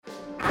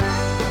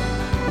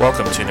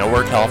Welcome to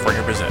Nowhere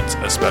California Presents,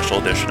 a special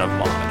edition of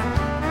Mod.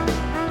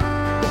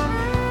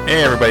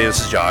 Hey everybody, this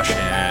is Josh,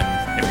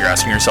 and if you're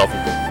asking yourself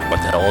what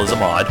the hell is a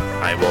mod,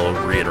 I will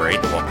reiterate,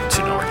 welcome to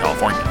Nowhere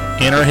California.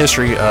 In our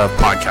history of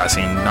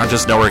podcasting, not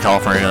just Nowhere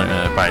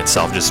California by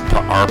itself, just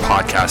our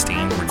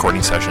podcasting,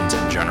 recording sessions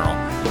in general,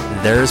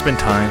 there's been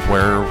times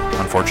where,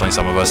 unfortunately,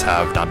 some of us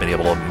have not been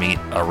able to meet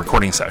a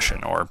recording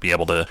session or be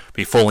able to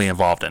be fully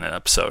involved in an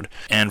episode.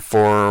 And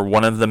for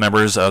one of the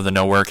members of the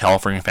Nowhere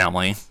California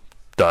family,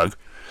 Doug,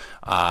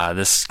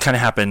 this kind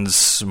of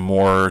happens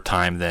more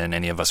time than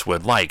any of us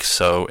would like.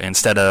 So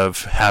instead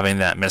of having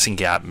that missing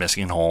gap,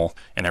 missing hole,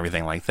 and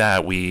everything like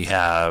that, we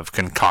have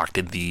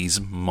concocted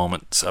these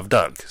moments of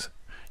Doug.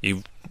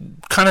 You've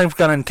kind of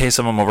gotten a taste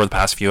of them over the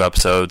past few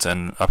episodes,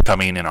 and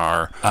upcoming in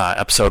our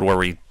episode where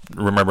we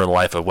remember the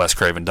life of Wes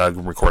Craven, Doug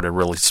recorded a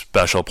really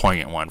special,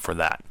 poignant one for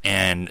that.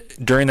 And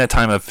during that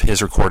time of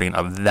his recording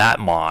of that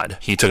mod,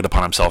 he took it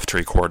upon himself to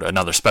record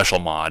another special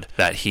mod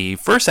that he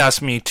first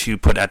asked me to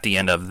put at the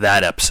end of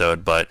that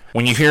episode, but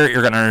when you hear it,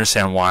 you're going to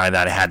understand why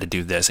that I had to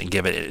do this and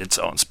give it its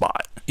own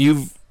spot.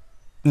 You've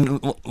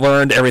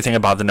learned everything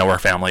about the Nowhere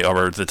family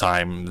over the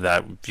time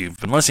that you've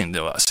been listening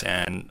to us,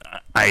 and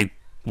I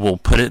will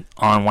put it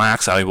on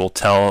wax. I will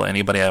tell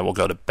anybody, I will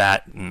go to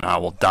bat, and I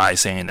will die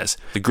saying this.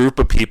 The group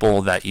of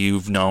people that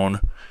you've known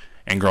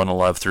and grown to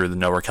love through the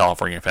Nowhere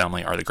California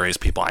family are the greatest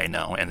people I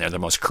know, and they're the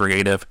most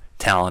creative,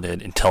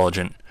 talented,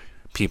 intelligent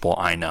people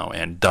I know.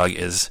 And Doug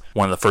is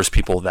one of the first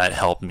people that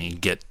helped me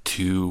get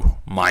to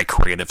my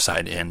creative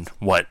side and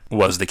what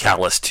was the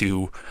catalyst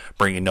to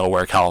bringing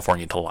Nowhere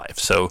California to life.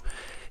 So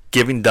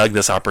giving Doug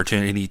this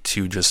opportunity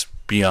to just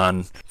be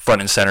on front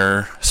and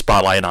center,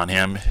 spotlight on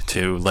him,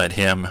 to let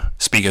him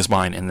speak his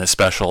mind in this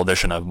special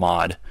edition of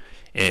Mod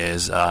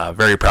is a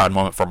very proud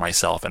moment for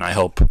myself, and I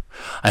hope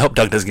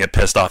Doug doesn't get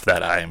pissed off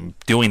that I'm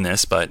doing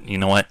this, but you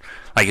know what?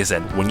 Like I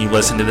said, when you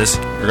listen to this,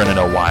 you're going to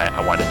know why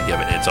I wanted to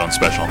give it its own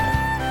special moment.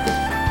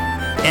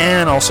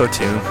 And also,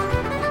 too,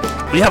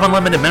 we have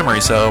unlimited memory,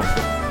 so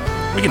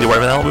we can do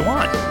whatever the hell we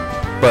want.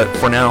 But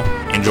for now,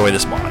 enjoy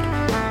this mod.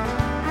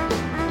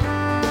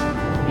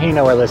 Hey,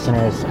 Nowhere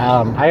listeners.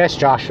 I asked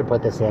Josh to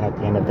put this in at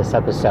the end of this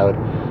episode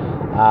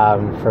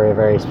for a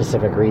very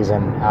specific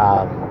reason.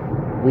 I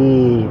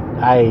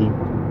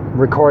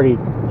recorded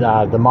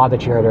the mod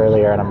that you heard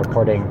earlier, and I'm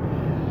recording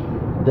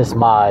this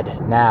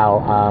mod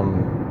now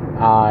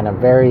on a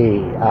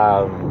very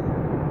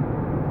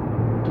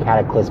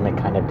cataclysmic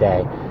kind of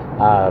day.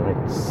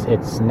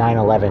 It's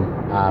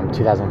 9/11,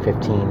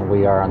 2015.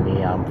 We are on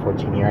the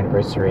 14-year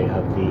anniversary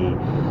of the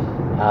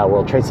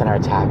World Trade Center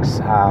attacks.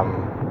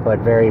 But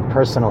very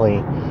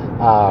personally,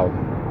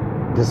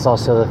 this is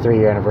also the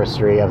 3-year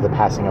anniversary of the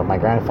passing of my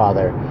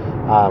grandfather,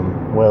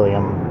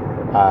 William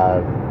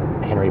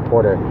Henry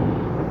Porter.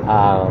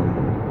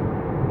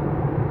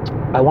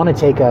 I want to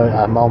take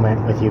a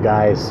moment with you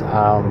guys,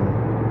 my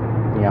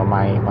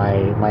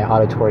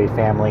auditory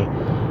family,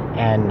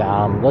 and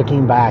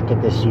looking back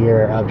at this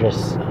year of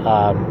just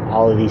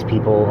all of these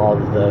people, all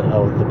of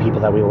the people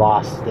that we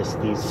lost,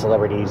 these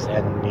celebrities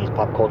and these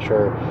pop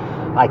culture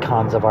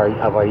icons of our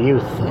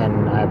youth,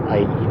 and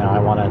I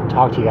want to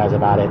talk to you guys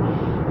about it,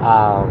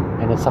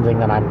 and it's something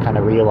that I'm kind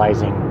of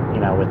realizing,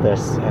 with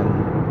this,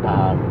 and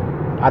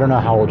I don't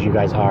know how old you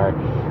guys are.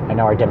 I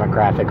know our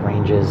demographic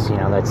ranges,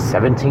 that's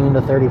 17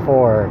 to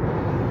 34,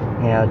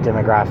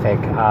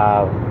 demographic,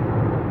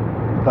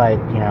 but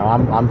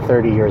I'm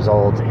 30 years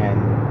old,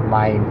 and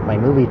my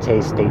movie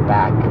tastes date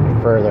back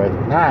further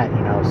than that.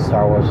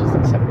 Star Wars was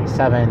in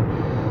 77.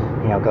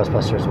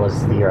 Ghostbusters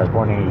was the year I was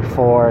born in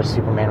 84.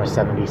 Superman was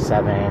 77.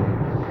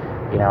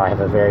 I have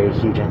a very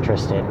huge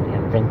interest in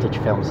vintage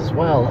films as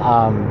well.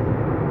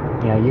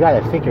 You got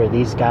to figure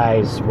these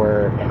guys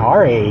were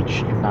our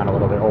age, if not a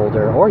little bit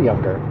older or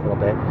younger, a little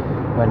bit,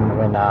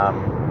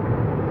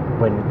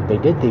 when they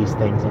did these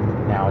things, and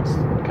now it's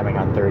coming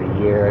on 30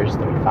 years,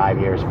 35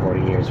 years,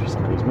 40 years for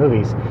some of these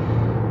movies.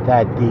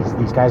 That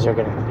these guys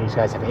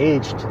have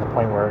aged to the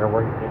point where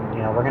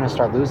we're going to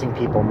start losing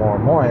people more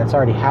and more, and it's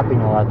already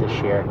happening a lot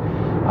this year.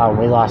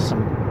 We lost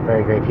some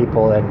very great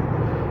people, and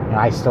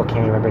I still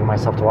can't even bring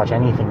myself to watch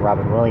anything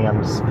Robin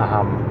Williams.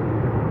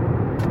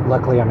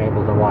 Luckily, I'm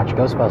able to watch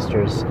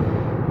Ghostbusters,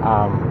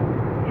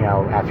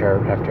 after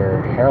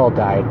Harold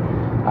died,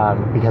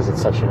 because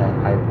it's such an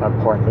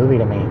important movie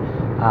to me.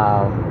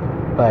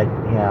 But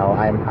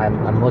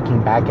I'm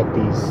looking back at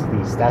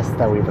these deaths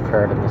that we've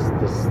occurred in this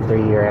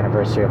 3-year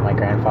anniversary of my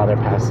grandfather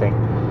passing.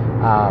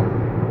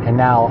 And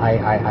now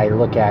I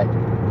look at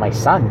my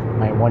son,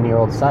 my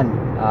 1-year-old son,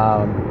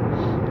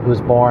 who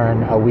was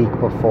born a week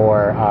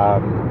before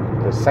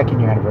the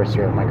 2nd-year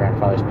anniversary of my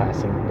grandfather's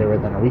passing. They were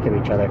within a week of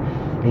each other,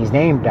 and he's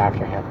named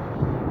after him.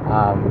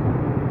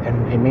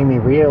 And it made me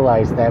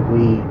realize that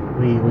we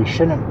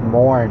shouldn't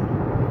mourn.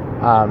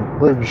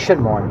 We should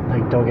mourn.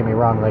 Like, don't get me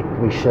wrong. Like,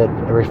 we should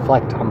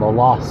reflect on the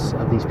loss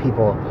of these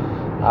people.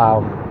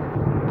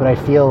 But I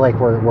feel like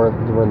we're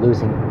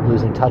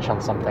losing touch on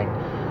something.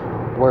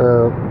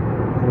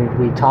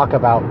 We talk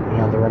about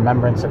the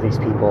remembrance of these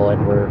people,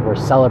 and we're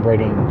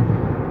celebrating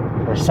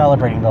we're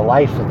celebrating the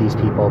life of these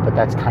people, but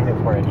that's kind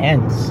of where it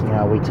ends. You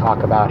know, we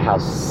talk about how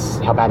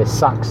bad it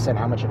sucks and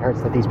how much it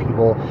hurts that these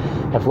people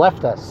have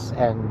left us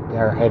and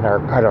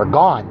are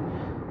gone,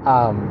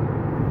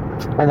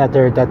 and that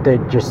they're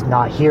just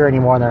not here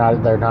anymore.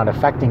 And they're not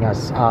affecting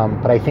us.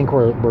 But I think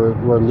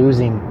we're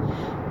losing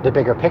the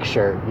bigger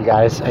picture, you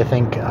guys. I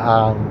think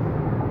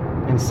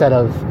instead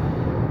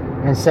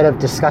of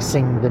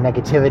discussing the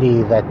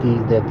negativity that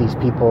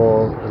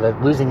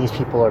losing these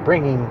people are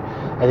bringing,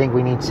 I think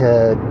we need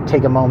to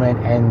take a moment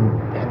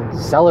and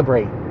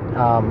celebrate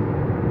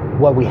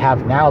what we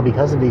have now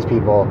because of these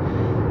people.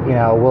 You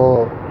know,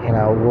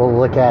 we'll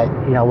look at,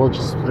 we'll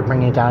just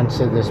bring it down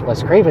to this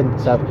Wes Craven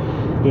stuff.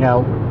 You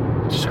know,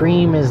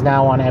 Scream is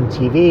now on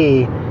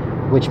MTV,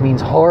 which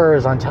means horror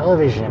is on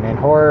television, and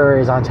horror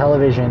is on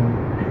television.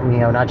 You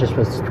know, not just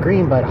with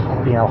Scream, but,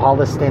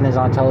 Holliston is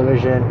on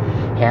television,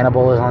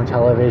 Hannibal is on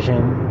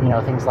television,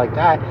 things like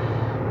that.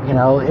 You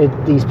know,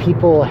 these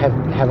people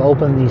have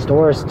opened these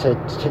doors to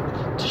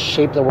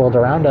shape the world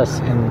around us,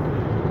 and,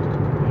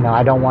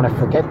 I don't want to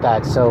forget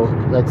that. So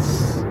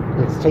let's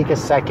take a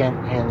second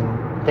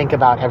and think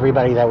about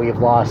everybody that we've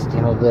lost,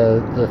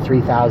 the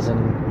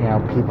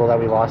 3,000, people that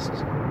we lost,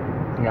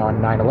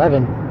 on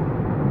 9/11.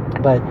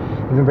 But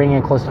even bringing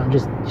it close to home,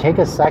 just take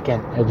a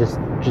second and just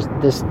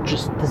this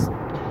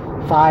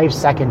 5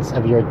 seconds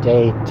of your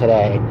day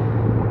today,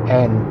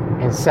 and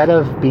instead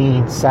of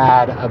being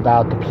sad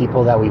about the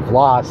people that we've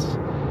lost,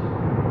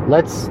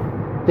 let's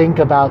think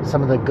about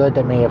some of the good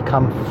that may have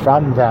come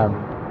from them.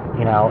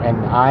 And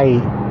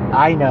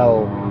I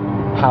know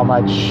how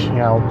much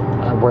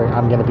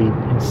I'm going to be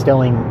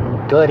instilling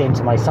good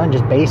into my son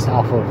just based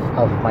off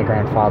of my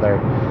grandfather.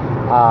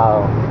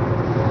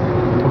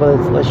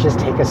 But let's just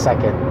take a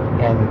second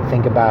and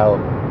think about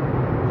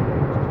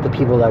the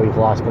people that we've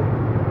lost. But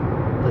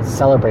let's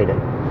celebrate it.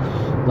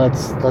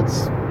 Let's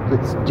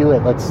do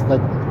it. Let's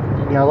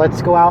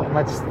go out and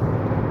let's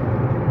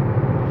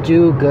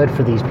do good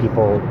for these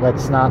people.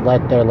 Let's not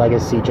let their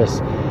legacy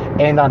just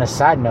end on a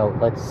sad note.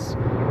 Let's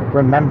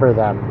remember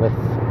them with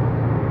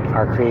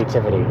our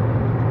creativity.